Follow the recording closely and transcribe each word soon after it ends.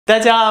大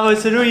家好，我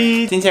是路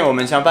易。今天我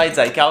们想拍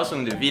在高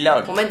雄的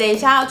vlog。我们等一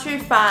下要去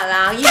发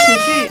廊，一起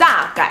去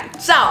大改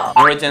造。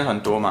你会剪很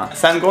多吗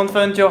？3公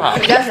分就好。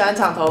比较喜欢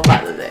长头发，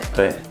对不对？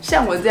对。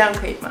像我这样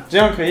可以吗？这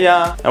样可以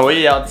啊。我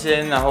也要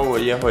剪，然后我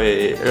也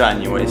会染，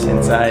因为现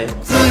在，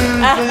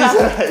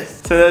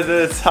真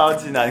的超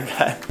级难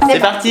看。C'est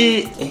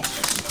parti。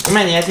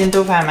妈妈，你要剪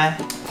头发吗？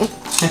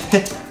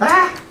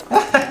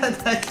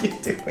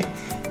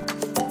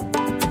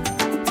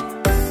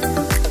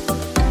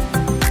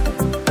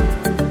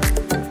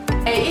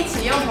一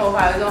起用头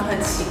发有一种很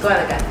奇怪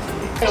的感觉。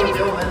我觉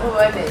得我们会不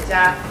会等一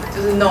下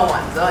就是弄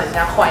完之后，很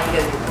像换一个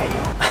女朋友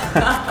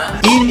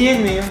？1年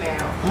没有？没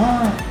有。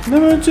啊，那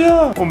么这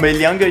样，我每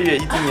2个月一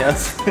定要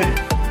吃。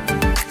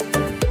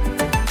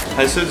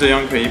还是这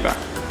样可以吧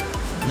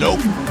 ？No。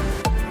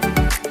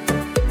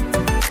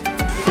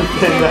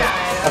真的。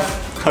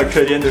好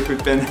可怜的副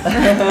本。怎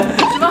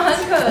么很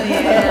可怜？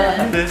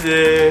谢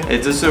谢。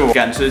这是我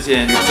赶车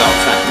前的早餐，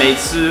每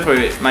次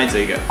会买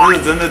这个，是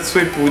真的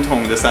最普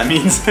通的三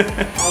明治，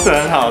是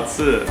很好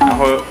吃，然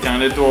后养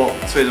得多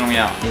最重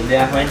要。人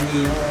家欢迎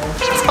哦。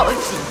超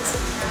级。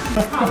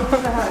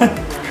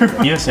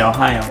你有小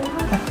孩哦。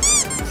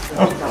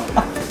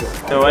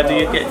So what do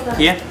you get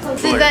here?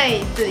 是在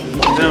这里。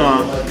真的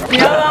吗？你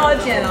要帮我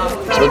剪哦。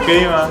我可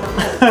以吗？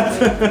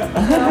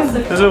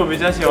可是我比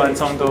较喜欢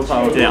长头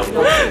发，这样。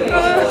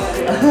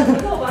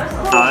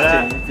好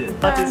了，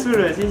结束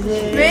了，谢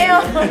谢。没有。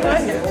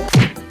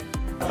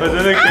我真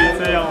的可以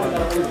这样吗？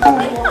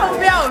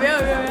不要！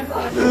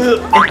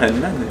很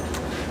烂的。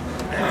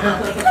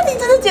看你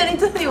真的剪，你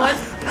真的完。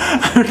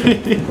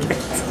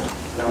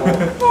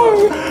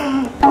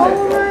Oh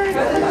my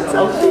god！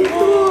 超酷！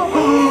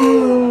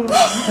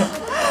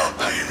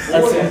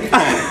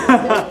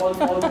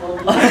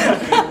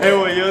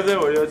我留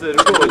着，如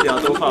果我掉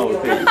头发，我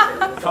可以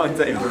放在。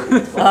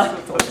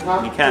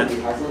你看，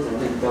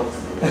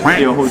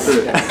有胡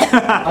子。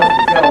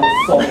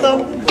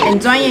你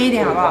专业一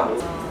点好不好？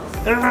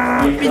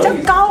比较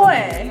高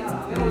哎。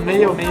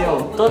没有，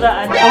都在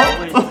安全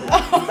位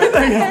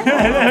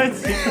置。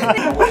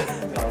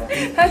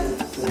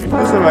为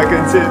什么跟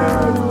剪呢？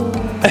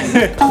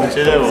我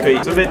觉得我可以，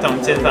除非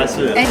当剪发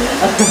师。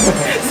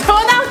什么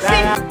东西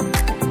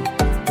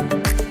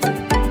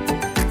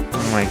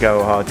 ？Oh my god，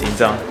 我好紧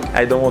张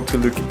 ！I don't want to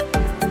look。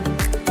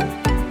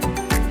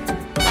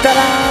哒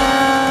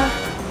啦，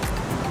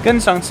跟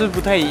上次不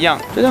太一样，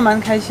觉得蛮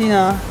开心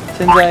啊。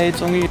现在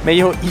终于没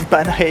有一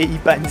半黑一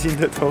半金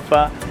的头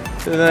发，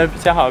真的比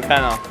较好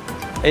看哦。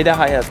Ada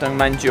还要等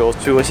蛮久，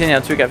所以我现在要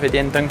去咖啡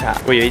店等他。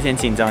我有一点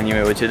紧张，因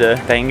为我觉得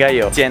他应该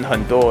有剪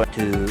很多。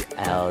2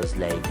 hours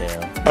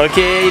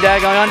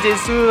later。OK，Ada 刚刚结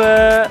束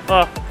了。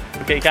哦，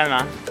我可以看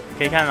吗？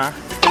可以看吗？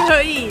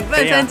可以，不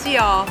能生气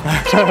哦。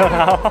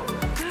好，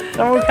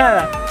让我看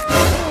了。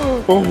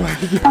Oh my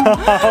god，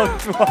 好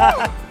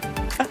短。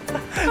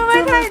会不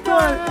会太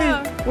短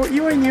了？我以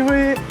为你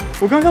会，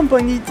我刚刚帮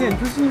你剪，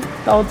不是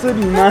到这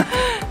里吗？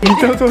你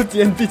偷偷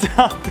剪比较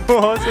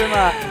多是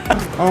吗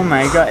 ？Oh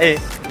my god，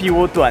 比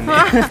我短呢。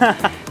其实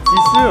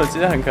我觉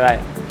得很可爱。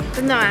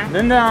真的吗？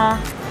真的啊。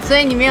所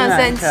以你没有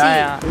生气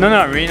？No,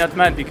 really not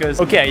mad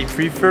because I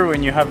prefer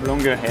when you have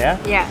longer hair.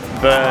 Yeah.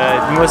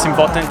 But the most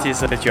important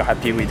is that you're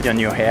happy with your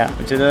new hair.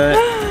 我觉得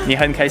你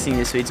很开心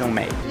也是一种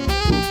美。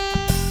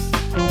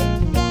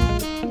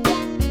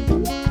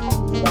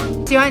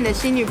喜欢你的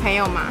新女朋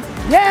友吗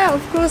 ？Yeah,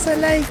 of course I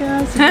like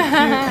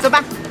her. 走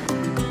吧。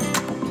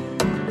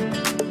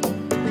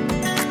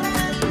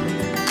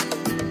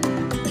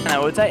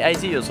我在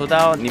IG 有收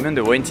到你们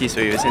的问题，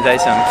所以我现在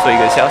想做一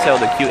个小小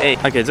的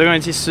QA。OK， 这个问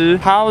题是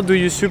How do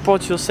you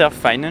support yourself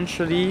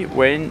financially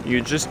when you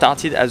just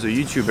started as a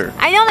YouTuber?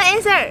 I know the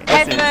answer.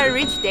 Have a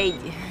rich dad.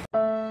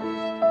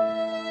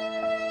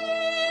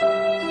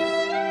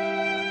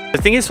 The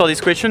thing is, for this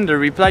question, the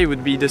reply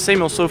would be the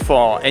same also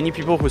for any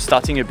people who's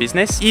starting a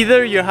business.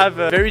 Either you have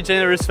a very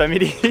generous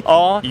family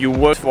or you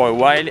work for a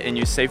while and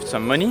you saved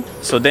some money.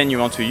 So then you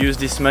want to use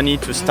this money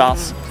to start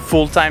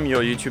full-time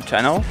your YouTube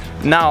channel.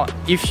 Now,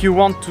 if you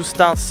want to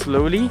start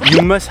slowly,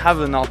 you must have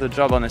another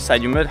job on the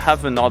side. You must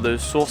have another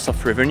source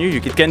of revenue.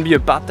 It can be a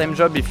part-time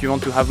job if you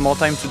want to have more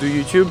time to do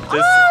YouTube.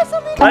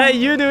 What are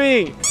you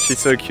doing? She's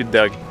so cute,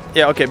 dog.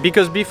 Yeah, okay,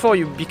 because before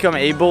you become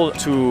able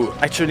to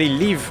actually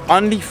live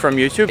only from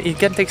YouTube, it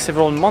can take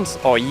several months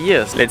or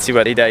years. Let's see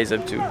what Ada is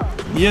up to.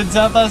 你有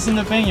找到新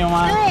的朋友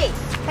吗？对，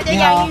他叫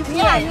洋芋片。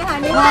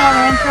你好。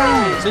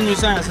是女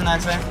生还是男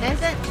生？男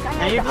生。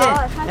洋芋片。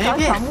他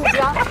找目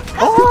标。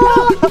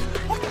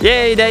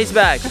Yay, Ada is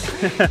back.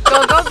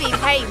 狗狗比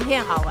拍影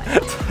片好玩。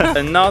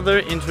Another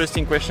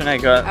interesting question I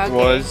got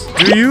was,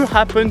 do you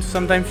happen to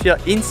sometimes feel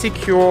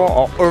insecure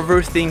or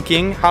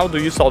overthinking? How do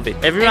you solve it?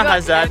 Everyone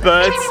has that,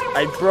 but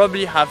I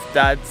probably have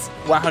that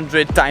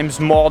 100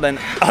 times more than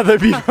other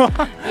people.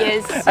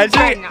 Yes.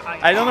 Actually,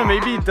 I don't know,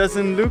 maybe it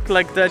doesn't look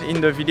like that in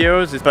the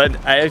videos, but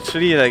I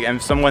actually am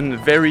someone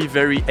very,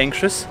 very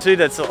anxious. Actually,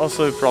 that's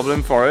also a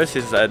problem for us,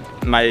 is that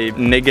my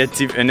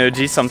negative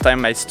energy,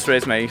 sometimes my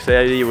stress, my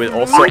anxiety will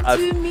also have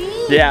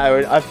Yeah, I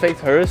will affect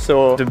her.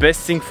 So the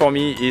best thing for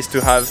me is to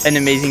have an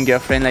amazing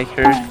girlfriend like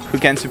her who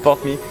can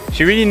support me.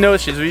 She really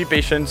knows. She's really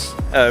patient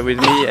with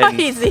me. And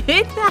is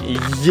it?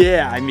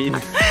 Yeah, I mean,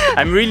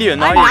 I'm really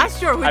annoying. I'm not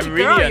sure which I'm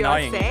really girl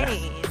annoying. you're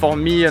saying. For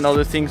me,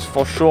 another things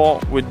for sure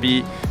would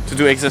be to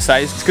do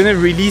exercise. It's gonna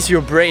release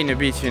your brain a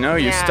bit, you know?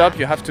 You stop,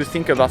 you have to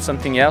think about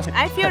something else.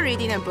 I feel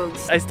reading a book.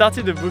 I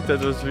started a book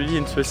that was really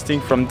interesting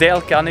from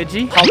Dale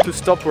Carnegie, How to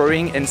Stop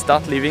Worrying and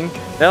Start Living.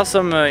 There are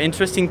some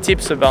interesting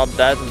tips about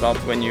that, about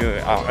when you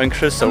are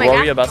anxious or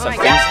worry about some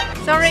things.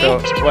 Sorry. So,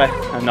 ouais,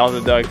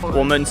 another dog.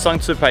 我们上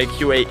次拍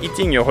Q&A 一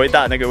定有回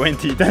答那个问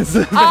题，但是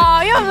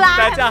哦，又来，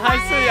大家还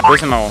是要。为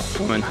什么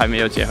我们还没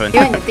有结婚？因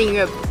为你订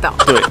阅不到。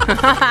对，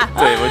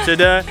对，我觉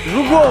得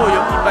如果我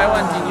有100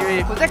万订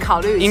阅，我再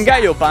考虑一下，应该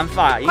有办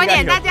法。快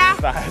点，大家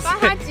帮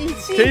他集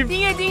气，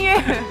订阅。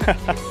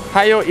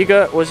还有一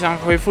个我想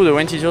回复的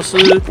问题就是，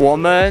我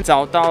们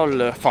找到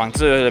了房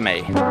子了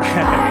没？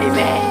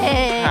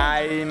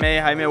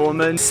还没，我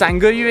们3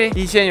个月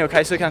以前有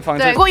开始看房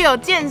子。对，如果有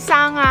建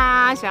商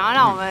啊，想要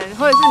让我们，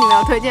或者是你们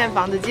有推荐的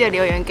房子，记得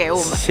留言给我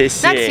们。谢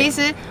谢。那其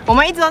实我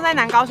们一直都在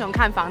南高雄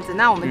看房子，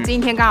那我们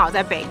今天刚好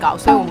在北高，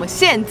所以我们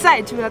现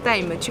在就要带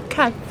你们去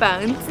看房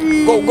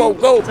子。Go go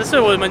go！ 这是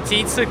我们第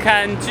一次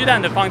看巨蛋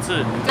的房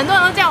子，很多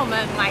人都叫我们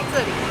买这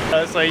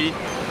里。所以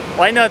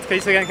why not 可以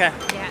试看看。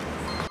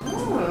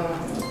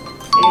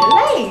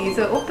Really? It's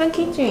an open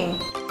kitchen.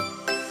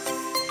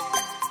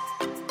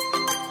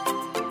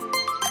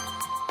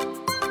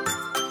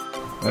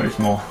 Very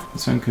small.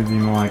 This one could be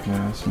more like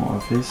a small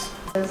office.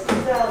 This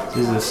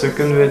is the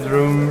second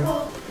bedroom.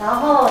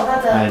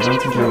 I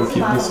don't think I will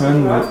keep this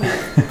one, but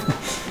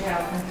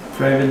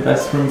private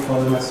bathroom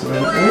for the master.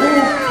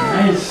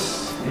 Oh,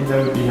 nice!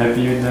 Ada would be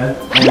happy with that.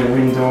 And a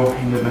window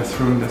in the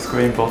bathroom, that's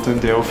quite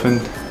important. They often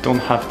don't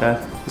have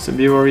that. Just a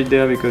bit worried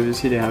there because you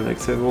see they have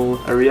like several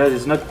areas.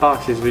 It's not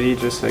parks, it's really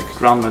just like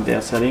ground that they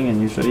are selling, and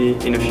usually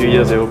in a few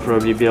years they will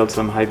probably build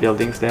some high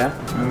buildings there.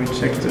 And we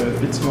checked a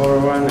bit smaller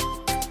one.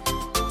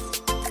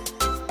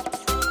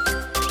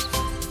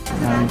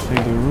 Now we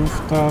check the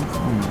rooftop.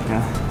 Oh my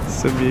god,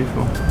 it's so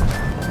beautiful.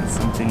 That's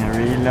something I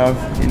really love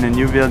in the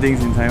new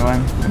buildings in Taiwan.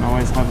 You can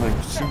always have like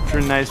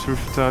super nice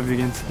rooftop. You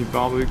can see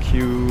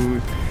barbecue.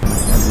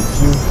 There's a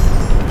view.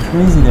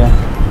 Crazy there.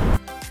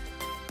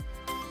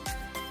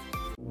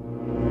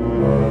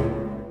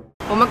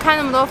 我们看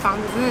那么多房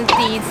子，真的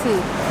第一次，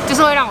就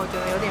是会让我觉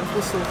得有点不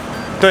舒服。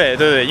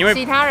对，因为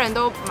其他人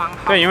都蛮好。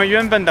对，因为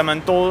原本他们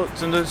都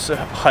真的是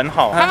很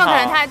好。他们可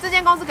能这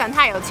间公司可能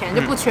太有钱，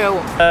就不缺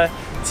我们。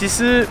其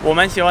实我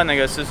蛮喜欢那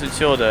个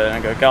49的那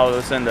个高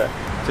楼层的，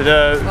觉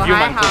得 view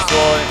蛮不错。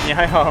你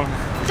还好吗？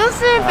就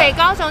是北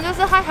高雄，就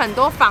是会很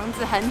多房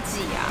子很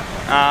挤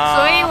啊，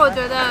所以我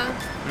觉得。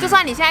就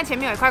算你现在前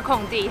面有一块空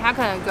地，它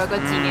可能隔个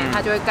几年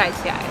它就会盖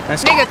起来。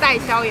那个代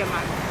销也蛮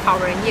讨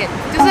人厌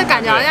的，就是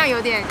感觉好像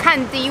有点看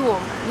低我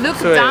们 ，look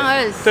down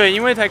us。对，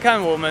因为才看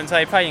我们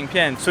在拍影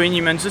片，所以你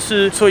们只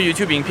是做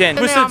YouTube 影片，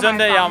不是真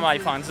的要买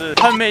房子，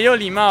很没有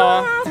礼貌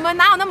啊。我们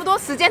哪有那么多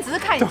时间，只是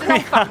看你这栋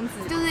房子。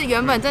就是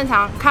原本正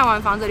常看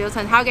完房子流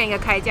程，他会给你一个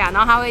开价，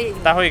然后他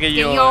会一个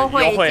优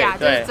惠价，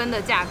就是真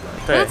的价格。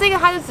可是这个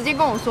他就直接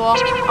跟我说，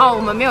哦，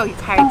我们没有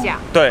开价。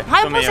对，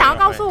他又不想要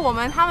告诉我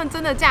们他们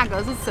真的价格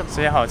是什么。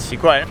所以好奇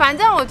怪。反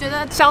正我觉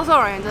得销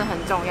售人员真的很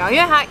重要，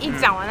因为他一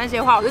讲完那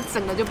些话，我就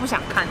整个就不想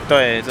看。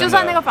对，就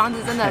算那个房子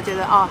真的觉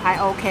得哦还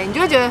OK， 你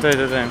就会觉得对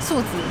素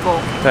质不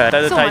OK。对，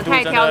但是是我们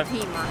太挑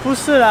剔吗？不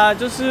是啦，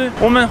就是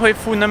我们会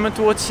付那么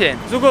多钱，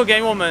如果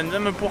给我们那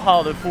么不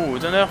好的服务，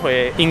真的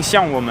会影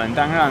响我们。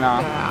当然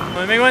啦，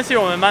对啊，没关系，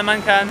我们慢慢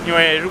看。因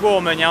为如果我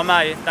们要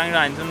买，当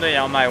然真的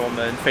要买我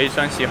们非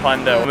常喜欢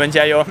的。我们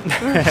加油！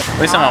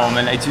为什么我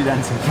们来巨蛋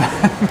吃饭？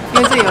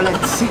因为这里有冷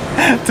气。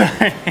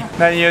对，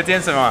那你有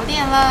点什么？我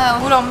点了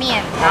乌龙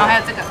面，然后还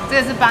有这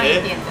个是帮你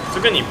点的。这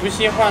个你不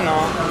喜欢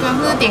哦？对，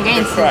这是点给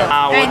你吃的。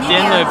啊，我点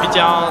了比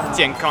较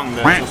健康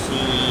的，就是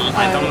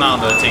麦当劳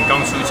的健康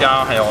薯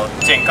条，还有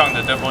健康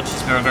的 double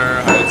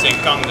cheeseburger， 还有健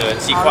康的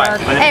鸡块。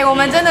我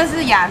们真的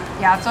是亚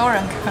洲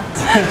人，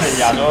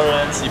亚洲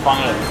人、西方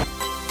人。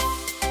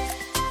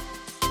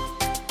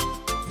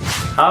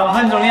好，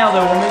很重要的，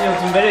我们有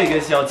准备了一个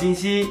小惊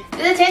喜，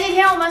就是前几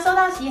天我们收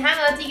到喜憨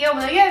儿寄给我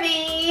们的月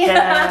饼，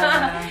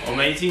我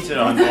们已经吃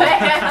了很多。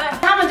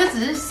他们就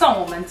只是送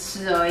我们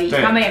吃而已，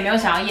他们也没有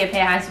想要业配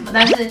还是什么，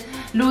但是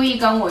路易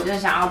跟我就是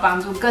想要帮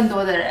助更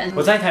多的人。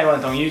我在台湾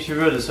当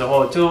YouTuber 的时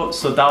候，就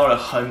收到了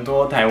很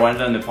多台湾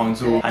人的帮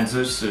助和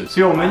支持，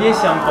所以我们也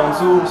想帮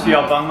助需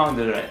要帮忙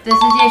的人。这世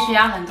界需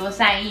要很多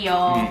善意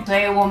哦，所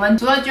以我们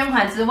除了捐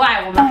款之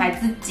外，我们还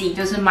自己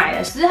就是买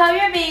了10盒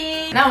月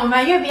饼。那我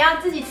们月饼要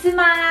自己吃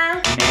吗？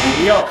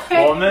没有，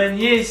我们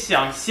也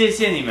想谢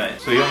谢你们，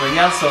所以我们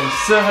要送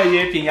10盒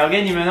月饼要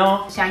给你们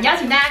哦。想邀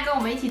请大家跟我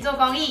们一起做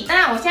公益。当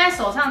然，我现在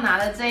手上拿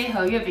的这一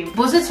盒月饼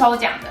不是抽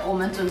奖的，我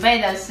们准备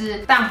的是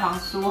蛋黄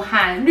酥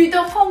和绿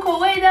豆椪口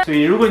味的。所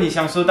以如果你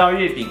想收到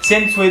月饼，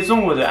先追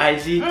踪我的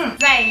IG，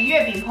 在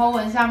月饼 po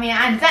文上面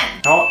按赞，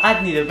然后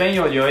按你的朋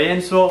友留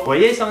言说我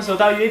也想收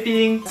到月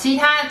饼。其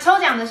他抽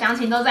奖的详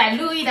情都在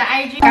路易的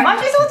IG， 赶快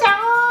去抽奖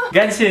哦！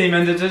感谢你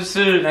们的支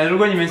持。那如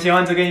果你们喜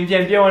欢这个影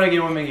片，别忘了给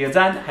我们一个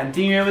赞和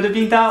订阅我的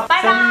频道。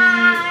拜拜。